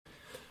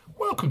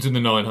Welcome to the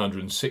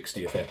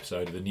 960th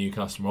episode of the New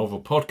Customer Offer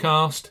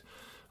podcast.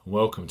 And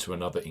welcome to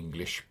another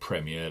English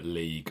Premier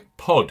League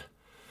pod.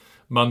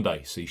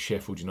 Monday sees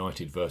Sheffield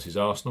United versus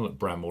Arsenal at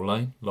Bramall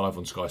Lane. Live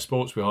on Sky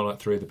Sports, we highlight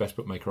three of the best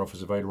bookmaker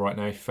offers available right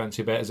now. If you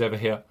fancy a bet as ever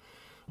here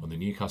on the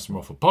New Customer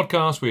Offer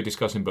podcast, we are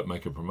discussing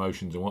bookmaker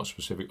promotions and what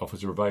specific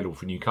offers are available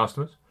for new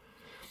customers.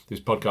 This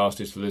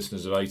podcast is for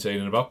listeners of 18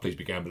 and above. Please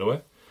be gamble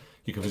aware.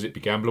 You can visit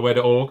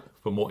begambleaware.org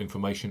for more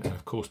information, and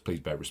of course, please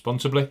bet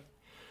responsibly.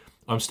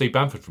 I'm Steve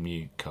Bamford from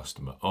New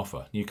Customer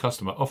Offer,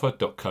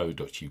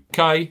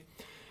 newcustomeroffer.co.uk.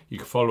 You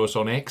can follow us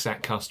on X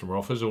at Customer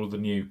Offers. All of the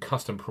new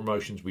custom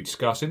promotions we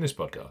discuss in this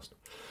podcast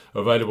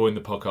are available in the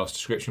podcast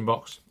description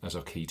box as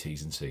our key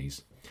T's and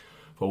C's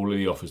for all of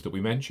the offers that we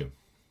mention.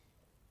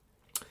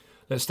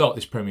 Let's start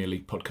this Premier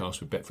League podcast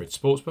with Betfred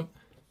Sportsbook.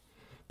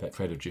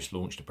 Betfred have just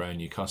launched a brand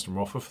new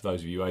customer offer for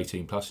those of you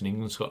 18 plus in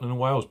England, Scotland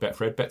and Wales.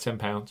 Betfred, bet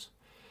 £10.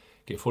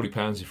 Get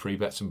 £40 in free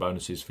bets and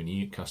bonuses for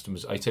new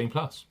customers 18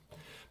 plus.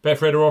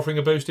 Betfred are offering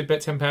a boosted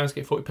bet £10,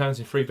 get £40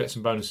 in free bets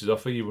and bonuses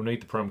offer. You will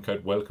need the promo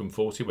code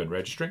WELCOME40 when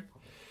registering.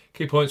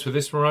 Key points for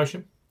this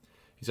promotion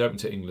is open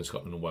to England,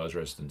 Scotland and Wales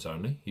residents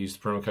only. Use the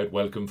promo code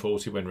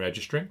WELCOME40 when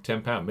registering.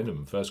 £10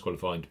 minimum first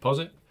qualifying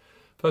deposit.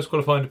 First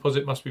qualifying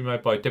deposit must be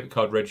made by a debit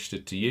card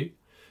registered to you.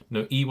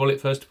 No e-wallet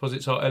first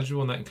deposits are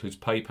eligible, and that includes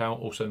PayPal.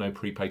 Also no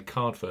prepaid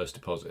card first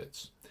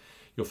deposits.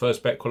 Your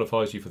first bet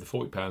qualifies you for the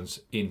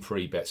 £40 in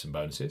free bets and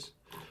bonuses.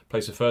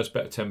 Place a first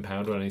bet of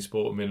 £10 on any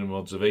sport with minimum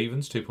odds of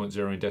evens,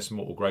 2.0 in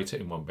decimal or greater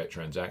in one bet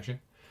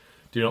transaction.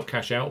 Do not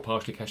cash out or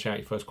partially cash out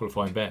your first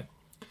qualifying bet.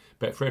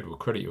 Betfred will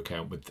credit your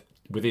account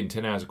within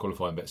 10 hours of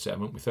qualifying bet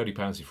settlement with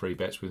 £30 in free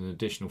bets with an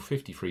additional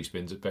 50 free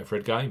spins at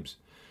Betfred Games.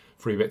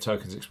 Free bet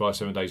tokens expire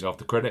 7 days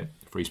after credit.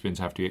 Free spins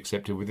have to be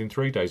accepted within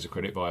 3 days of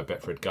credit via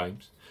Betfred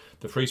Games.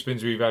 The free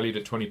spins will be valued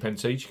at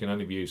 20p each. Can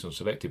only be used on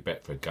selected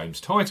Betfred Games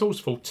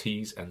titles. Full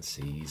T's and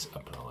C's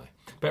apply.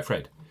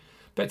 Betfred.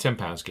 Bet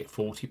 £10, get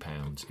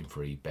 £40 in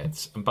free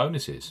bets and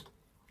bonuses.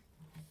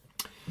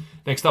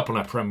 Next up on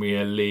our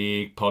Premier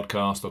League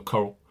podcast are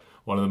Coral,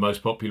 one of the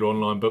most popular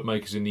online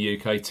bookmakers in the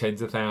UK.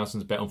 Tens of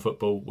thousands bet on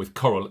football with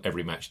Coral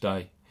every match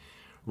day.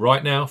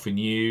 Right now, for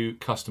new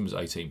customers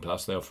 18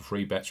 plus, they offer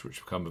free bets which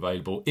become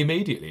available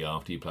immediately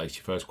after you place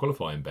your first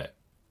qualifying bet.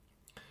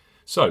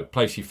 So,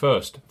 place your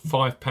first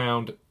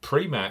 £5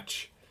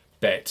 pre-match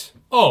bet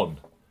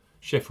on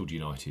Sheffield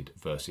United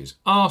versus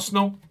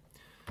Arsenal,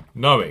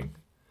 knowing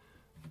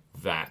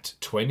that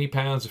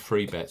 £20 of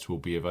free bets will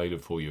be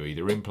available for you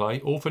either in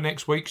play or for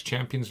next week's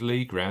Champions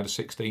League round of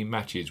 16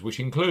 matches, which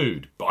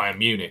include Bayern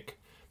Munich,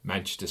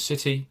 Manchester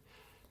City,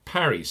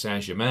 Paris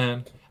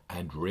Saint-Germain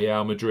and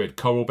Real Madrid.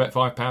 Coral, bet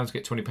 £5,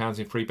 get £20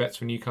 in free bets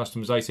for new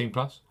customers 18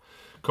 plus.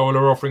 Coral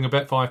are offering a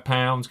bet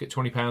 £5, get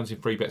 £20 in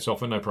free bets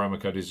offer. No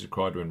promo code is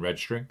required when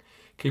registering.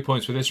 Key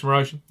points for this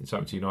promotion: it's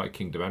open to United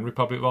Kingdom and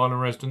Republic of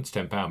Ireland residents.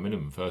 £10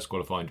 minimum first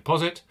qualifying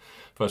deposit.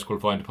 First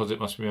qualifying deposit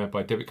must be made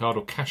by debit card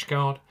or cash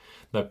card.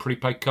 No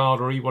prepaid card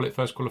or e-wallet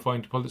first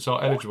qualifying deposits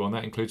are eligible, and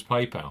that includes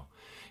PayPal.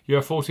 You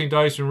have 14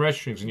 days from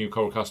registering as a new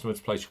Coral customer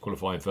to place your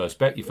qualifying first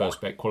bet. Your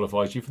first bet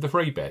qualifies you for the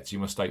free bets. You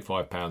must stake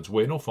 £5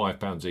 win or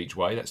 £5 each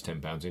way. That's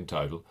 £10 in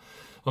total.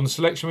 On the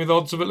selection with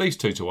odds of at least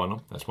 2 to 1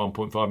 on. That's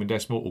 1.5 in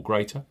decimal or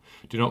greater.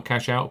 Do not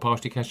cash out or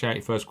partially cash out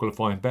your first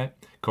qualifying bet.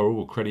 Coral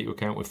will credit your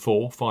account with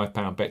 4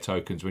 £5 bet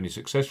tokens when you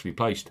successfully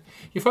placed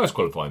your first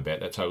qualifying bet.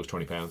 That totals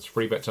 £20.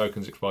 Free bet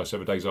tokens expire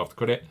 7 days after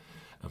credit.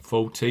 And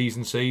full T's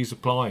and C's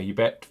apply. You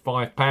bet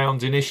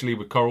 £5 initially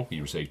with Coral,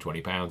 you receive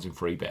 £20 in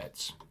free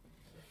bets.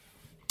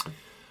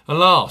 And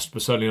last,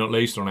 but certainly not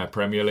least, on our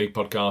Premier League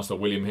podcast are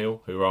William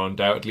Hill, who are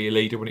undoubtedly a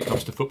leader when it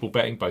comes to football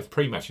betting, both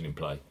pre-match and in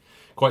play.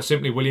 Quite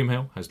simply, William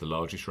Hill has the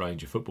largest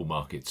range of football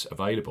markets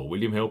available.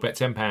 William Hill, bet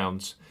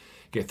 £10,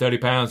 get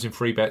 £30 in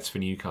free bets for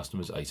new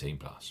customers 18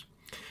 plus.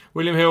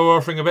 William Hill are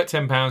offering a bet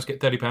 £10, get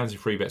 £30 in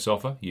free bets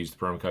offer. Use the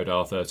promo code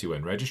R30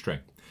 when registering.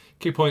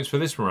 Key points for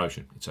this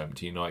promotion: it's open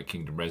to United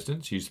Kingdom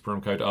residents. Use the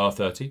promo code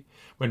R30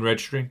 when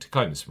registering to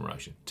claim this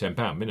promotion.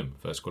 £10 minimum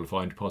first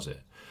qualifying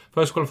deposit.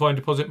 First qualifying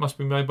deposit must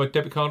be made by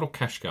debit card or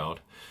cash card.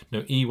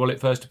 No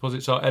e-wallet first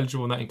deposits are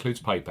eligible, and that includes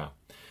PayPal.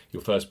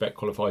 Your first bet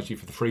qualifies you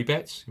for the free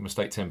bets. You must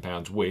stake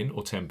 £10 win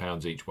or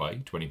 £10 each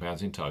way,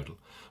 £20 in total,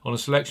 on a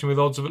selection with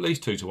odds of at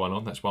least 2 to 1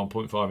 on. That's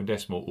 1.5 in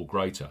decimal or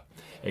greater.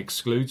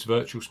 Excludes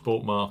virtual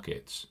sport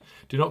markets.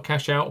 Do not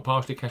cash out or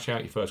partially cash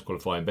out your first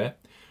qualifying bet.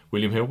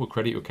 William Hill will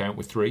credit your account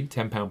with 3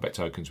 £10 bet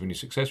tokens when you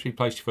successfully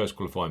place your first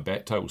qualifying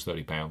bet, totals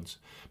 £30.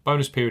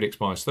 Bonus period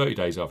expires 30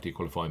 days after your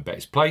qualifying bet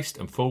is placed,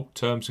 and full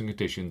terms and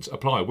conditions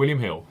apply. William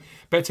Hill,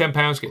 bet £10,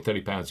 get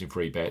 £30 in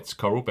free bets.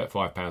 Coral, bet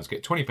 £5,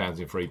 get £20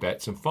 in free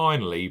bets. And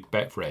finally,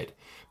 Betfred,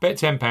 bet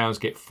 £10,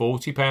 get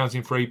 £40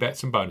 in free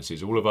bets and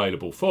bonuses, all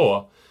available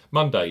for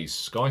Monday's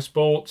Sky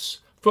Sports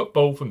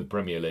football from the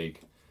Premier League.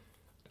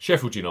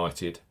 Sheffield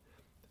United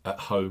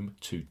at home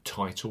to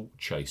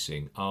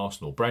title-chasing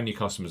Arsenal. Brand new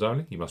customers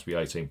only. You must be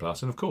 18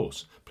 plus, and of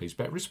course, please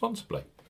bet responsibly.